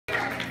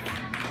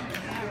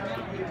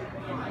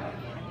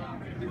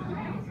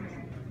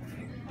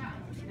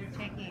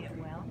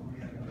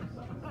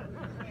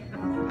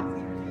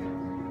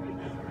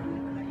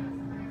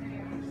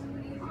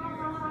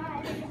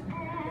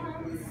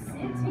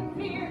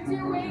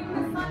doing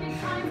the Sunday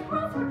Times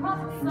Crossword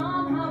Puzzle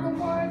Song, how the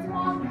words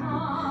won't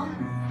come.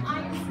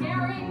 I am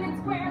staring at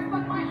squares,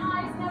 but my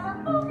eyes never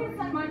focus,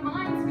 and my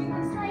mind's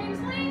feeling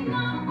strangely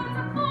numb. What's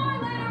a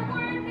four-letter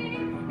word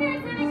meaning?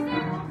 Here's an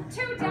example.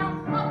 2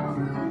 down, a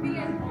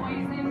Peruvian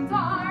poison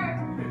dart.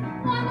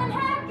 One that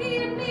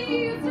Hacky and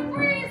me used to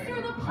breeze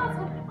through the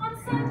puzzle on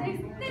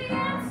Sundays. The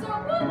answer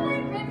would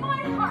leap in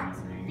my heart.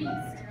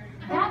 Beast.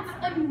 That's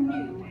a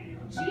new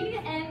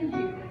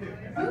GNU.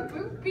 Boop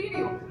boop beep.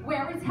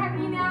 Where is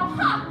Hacky now?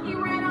 Ha! He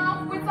ran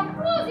off with some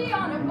floozy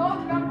on a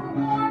boat bound for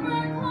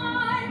warmer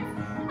climes.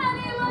 And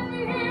he left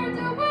me here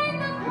doing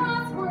the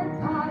crossword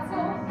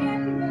puzzle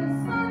in the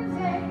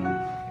Sunday.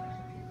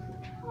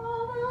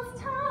 All those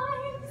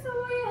times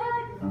we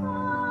had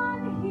fun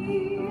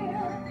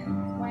here,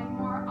 when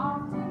more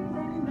often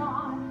than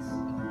not,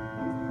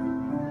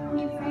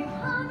 he'd say,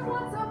 "Hon,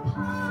 what's a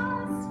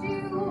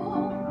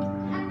pustule?"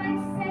 And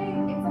I'd say,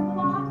 "It's a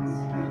plot."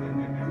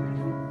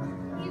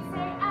 He'd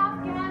say,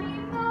 "Afghani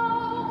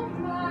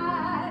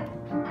nomad,"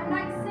 and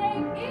I'd say,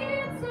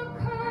 "It's a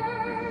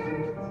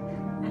curve."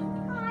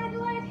 I'd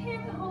let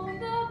him hold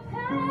the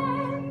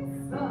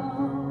pencil.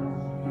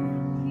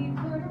 He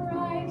could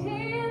write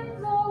in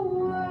the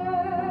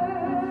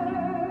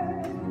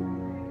word.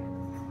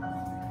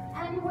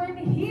 And when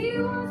he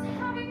was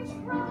having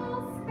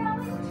trouble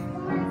spelling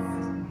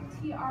tourist,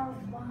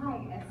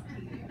 T-R-Y-S-T,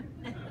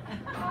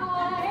 I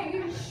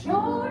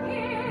showed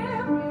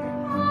him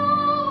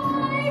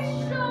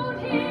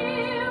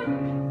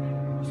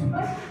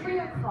 23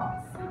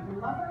 across,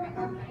 lover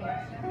and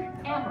care,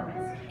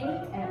 amorous,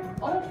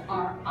 A-M-O-R-I-S-T,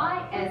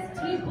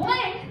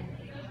 blank.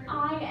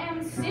 I am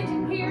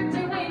sitting here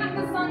doing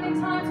the Sunday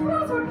Times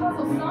Crossword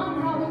Puzzle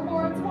Song, how the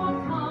words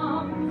won't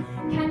come.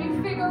 Can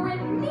you figure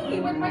it? Me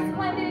with my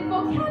splendid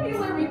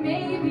vocabulary?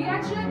 Maybe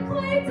I should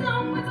play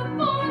dumb with a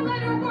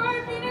four-letter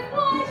word meaning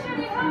why should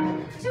it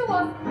happen to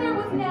us? There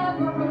was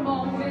never a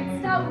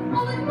moment's doubt.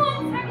 All at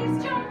once, Hacky's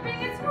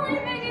jumping and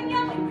screaming and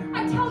yelling.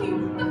 I tell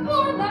you, the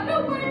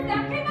four-letter word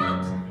that came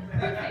out.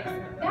 Perfect.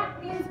 That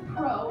means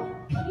pro,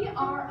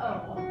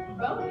 P-R-O.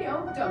 Rodeo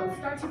don't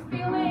start you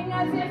feeling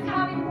as if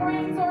having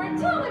brains or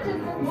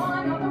intelligence is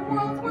one of the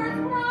world's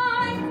worst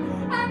crimes.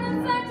 And the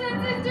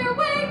sentence is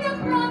doing the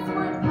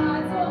crossword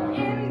puzzle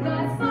in the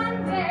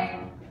Sunday.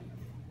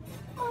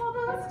 All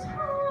those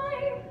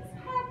times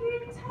Hacky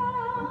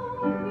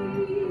tell me.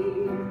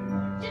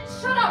 Just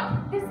shut up!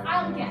 This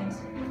I'll get.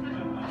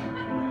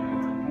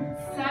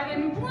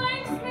 7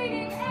 blanks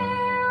meaning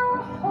air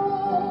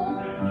hole.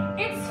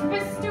 It's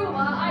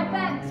fistula, I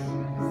bet.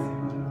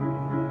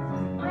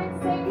 I'd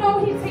say, no,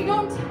 he'd say,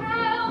 don't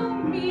tell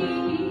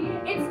me.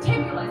 It's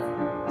tibulus.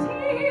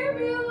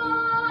 Tibuli.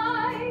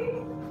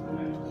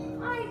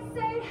 I'd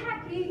say,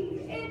 Hacky,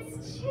 it's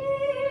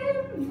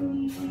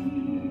chimney.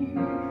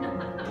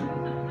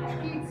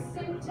 Hacky'd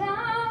sit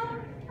down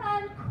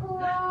and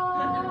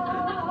cry.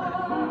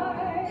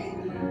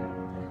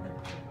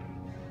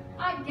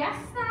 I guess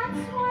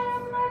that's why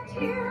I'm left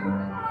here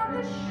on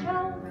the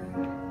shelf.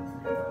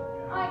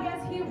 I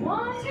guess he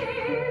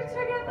wanted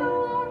to get the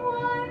long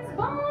ones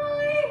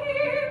by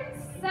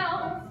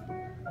himself.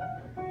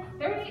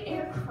 38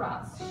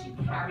 across, she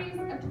carries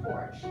a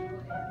torch.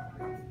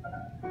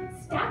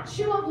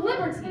 Statue of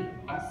Liberty,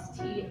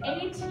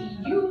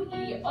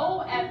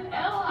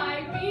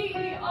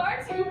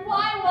 S-T-A-T-U-E-O-F-L-I-B-E-R-T.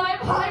 Why?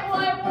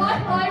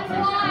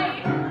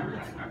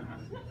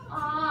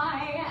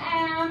 I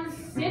am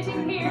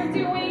sitting here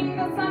doing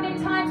the Sunday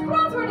Times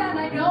Crossword, and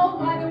I know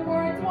why the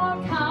words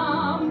won't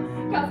come.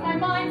 'Cause my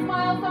mind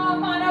smiles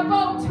off on a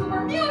boat to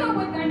Bermuda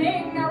with an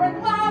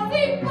ignorant